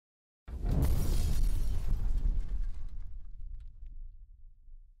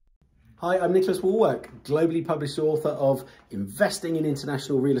Hi, I'm Nicholas Wallwork, globally published author of Investing in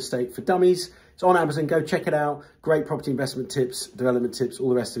International Real Estate for Dummies. It's on Amazon, go check it out. Great property investment tips, development tips, all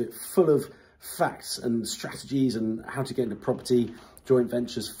the rest of it, full of facts and strategies and how to get into property, joint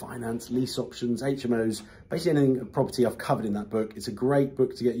ventures, finance, lease options, HMOs, basically anything property I've covered in that book. It's a great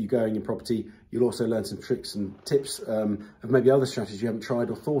book to get you going in property. You'll also learn some tricks and tips of maybe other strategies you haven't tried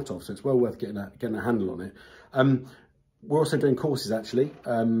or thought of. So it's well worth getting a handle on it. We're also doing courses actually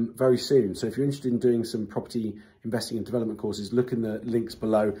very soon. So if you're interested in doing some property investing and development courses, look in the links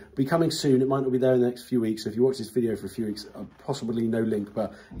below. It'll be coming soon. It might not be there in the next few weeks. So if you watch this video for a few weeks, possibly no link,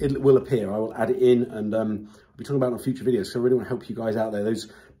 but it will appear. I will add it in and we'll be talking about it on future videos. So I really want to help you guys out there,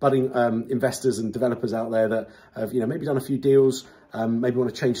 those budding investors and developers out there that have maybe done a few deals, maybe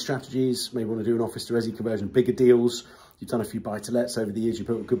want to change strategies, maybe want to do an office to resi conversion, bigger deals. You've done a few buy-to-lets over the years, you've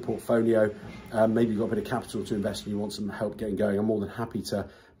built a good portfolio, maybe you've got a bit of capital to invest and you want some help getting going. I'm more than happy to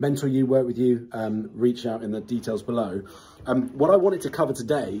mentor you, work with you, reach out in the details below. What I wanted to cover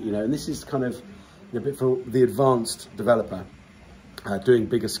today, and this is kind of a bit for the advanced developer doing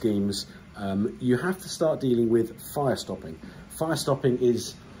bigger schemes, you have to start dealing with fire stopping. Fire stopping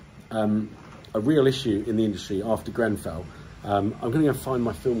is a real issue in the industry after Grenfell. I'm going to go find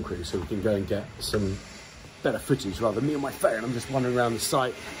my film crew so we can go and get some better footage rather than me on my phone. I'm just wandering around the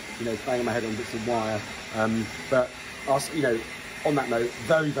site, banging my head on bits of wire. But on that note,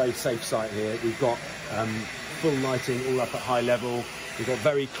 very, very safe site here. We've got full lighting all up at high level. We've got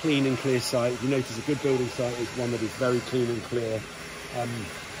very clean and clear site. If you notice, a good building site is one that is very clean and clear.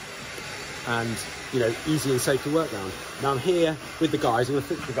 And easy and safe to work around. Now I'm here with the guys. I'm going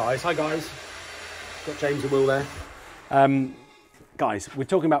to fit the guys. Hi guys. Got James and Will there. Guys, we're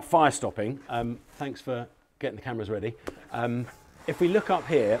talking about fire stopping. Thanks for getting the cameras ready. If we look up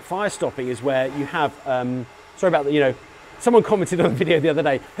here, fire stopping is where you have, sorry about that, someone commented on the video the other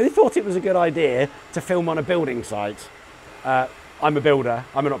day, who thought it was a good idea to film on a building site. I'm a builder,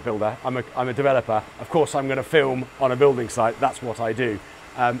 I'm a developer. Of course I'm gonna film on a building site, that's what I do.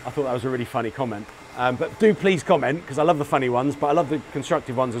 I thought that was a really funny comment. But do please comment, because I love the funny ones, but I love the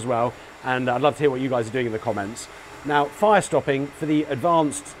constructive ones as well. And I'd love to hear what you guys are doing in the comments. Now, fire stopping for the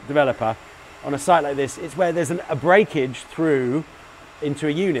advanced developer on a site like this, it's where there's a breakage through into a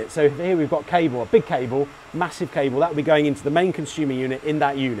unit. So here we've got cable, a big cable, massive cable, that will be going into the main consumer unit in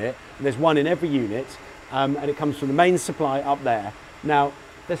that unit. And there's one in every unit, and it comes from the main supply up there. Now,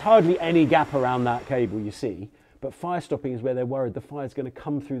 there's hardly any gap around that cable, you see, but fire stopping is where they're worried the fire's going to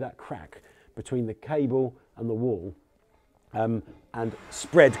come through that crack between the cable and the wall and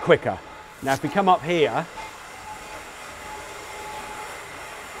spread quicker. Now, if we come up here,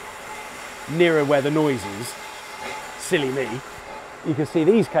 nearer where the noise is, silly me, you can see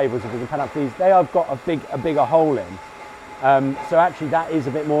these cables, if we can pan up these, they have got a bigger hole in. So actually that is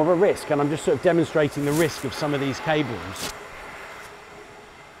a bit more of a risk, and I'm just sort of demonstrating the risk of some of these cables.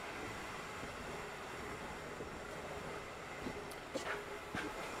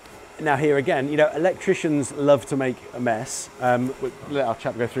 Now here again, electricians love to make a mess. Let our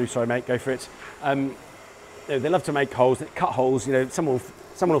chap go through, sorry mate, go for it. They love to make holes, cut holes,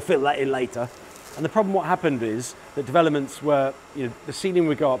 someone will fill that in later. And the problem, what happened is that developments were, the ceiling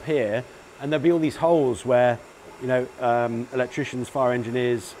would go up here and there'd be all these holes where, electricians, fire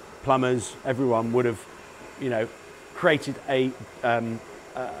engineers, plumbers, everyone would have, created a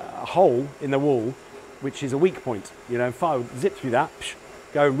hole in the wall, which is a weak point, and fire would zip through that,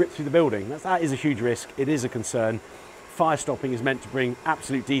 go and rip through the building. That is a huge risk. It is a concern. Fire stopping is meant to bring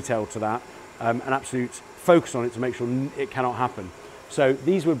absolute detail to that, and absolute focus on it to make sure it cannot happen. So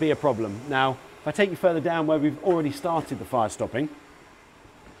these would be a problem. Now, if I take you further down where we've already started the fire stopping,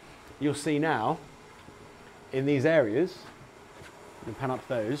 you'll see now in these areas, you can pan up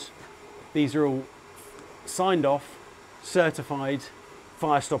those, these are all signed off, certified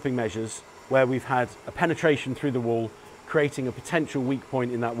fire stopping measures where we've had a penetration through the wall, creating a potential weak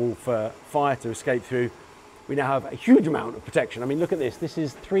point in that wall for fire to escape through. We now have a huge amount of protection. I mean, look at this. This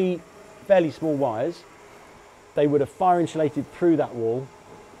is 3 fairly small wires. They would have fire insulated through that wall,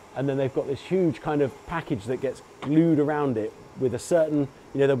 and then they've got this huge kind of package that gets glued around it with a certain,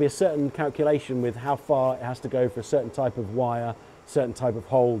 there'll be a certain calculation with how far it has to go for a certain type of wire, certain type of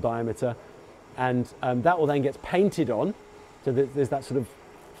hole diameter, and that will then get painted on. So there's that sort of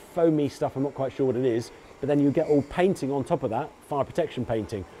foamy stuff, I'm not quite sure what it is, but then you get all painting on top of that, fire protection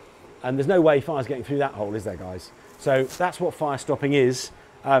painting. And there's no way fire's getting through that hole, is there, guys? So that's what fire stopping is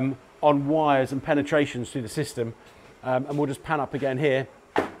on wires and penetrations through the system. And we'll just pan up again here.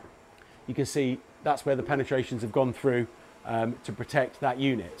 You can see that's where the penetrations have gone through to protect that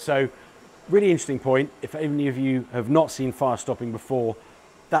unit. So really interesting point. If any of you have not seen fire stopping before,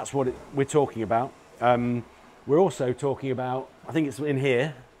 that's what we're talking about. We're also talking about, I think it's in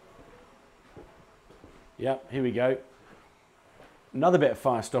here. Yep, here we go. Another bit of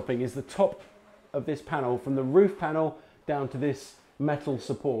fire stopping is the top of this panel, from the roof panel down to this metal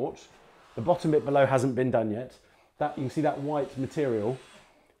support. The bottom bit below hasn't been done yet. That, you can see that white material,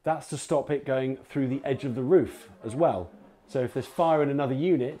 that's to stop it going through the edge of the roof as well. So if there's fire in another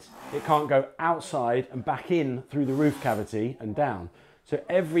unit, it can't go outside and back in through the roof cavity and down. So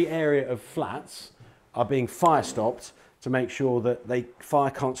every area of flats are being fire stopped to make sure that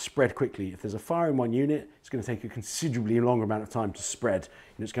fire can't spread quickly. If there's a fire in one unit, it's going to take a considerably longer amount of time to spread.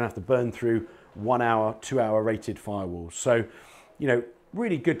 And it's going to have to burn through 1 hour, 2 hour rated firewalls. So, you know,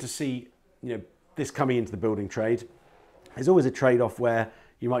 really good to see, you know, this coming into the building trade. There's always a trade-off where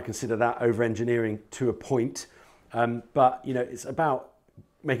you might consider that over-engineering to a point. But, you know, it's about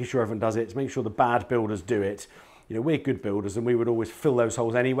making sure everyone does it. It's making sure the bad builders do it. You know, we're good builders and we would always fill those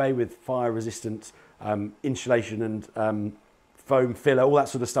holes anyway with fire-resistant insulation and foam filler, all that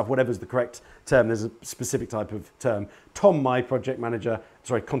sort of stuff, whatever's the correct term. There's a specific type of term. Tom, my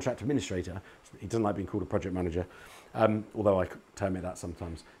contract administrator, he doesn't like being called a project manager, although I term it that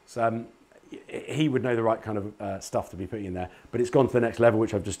sometimes. So, he would know the right kind of stuff to be putting in there, but it's gone to the next level,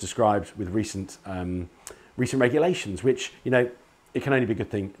 which I've just described with recent regulations, which, you know, it can only be a good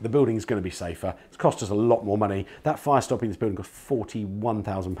thing. The building is going to be safer. It's cost us a lot more money. That fire stopping this building cost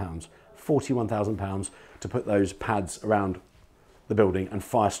 £41,000. £41,000 to put those pads around the building and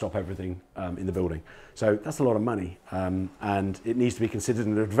fire stop everything in the building. So that's a lot of money, and it needs to be considered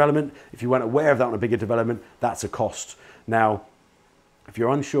in a development. If you weren't aware of that on a bigger development, that's a cost. Now, if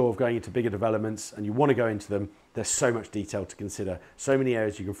you're unsure of going into bigger developments and you want to go into them, there's so much detail to consider. So many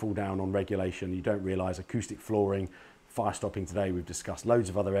areas you can fall down on regulation. You don't realise acoustic flooring, fire stopping today. We've discussed loads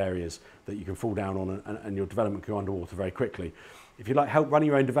of other areas that you can fall down on, and your development can go underwater very quickly. If you'd like help running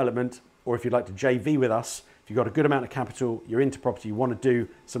your own development, or if you'd like to JV with us, if you've got a good amount of capital, you're into property, you want to do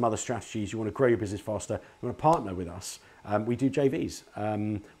some other strategies, you want to grow your business faster, you want to partner with us, we do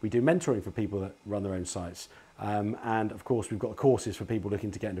JVs. We do mentoring for people that run their own sites. And of course, we've got courses for people looking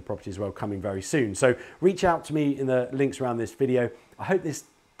to get into property as well, coming very soon. So reach out to me in the links around this video. I hope this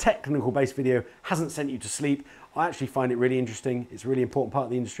technical based video hasn't sent you to sleep. I actually find it really interesting. It's a really important part of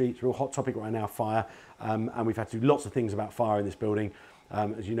the industry. It's a real hot topic right now, fire. And we've had to do lots of things about fire in this building.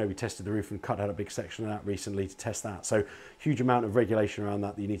 As you know, we tested the roof and cut out a big section of that recently to test that. So huge amount of regulation around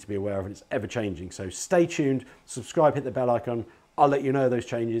that you need to be aware of, and it's ever changing. So stay tuned, subscribe, hit the bell icon. I'll let you know those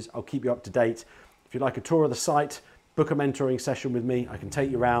changes. I'll keep you up to date. If you'd like a tour of the site, book a mentoring session with me. I can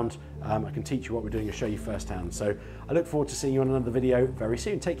take you around. I can teach you what we're doing and show you firsthand. So I look forward to seeing you on another video very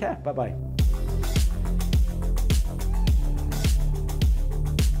soon. Take care. Bye-bye.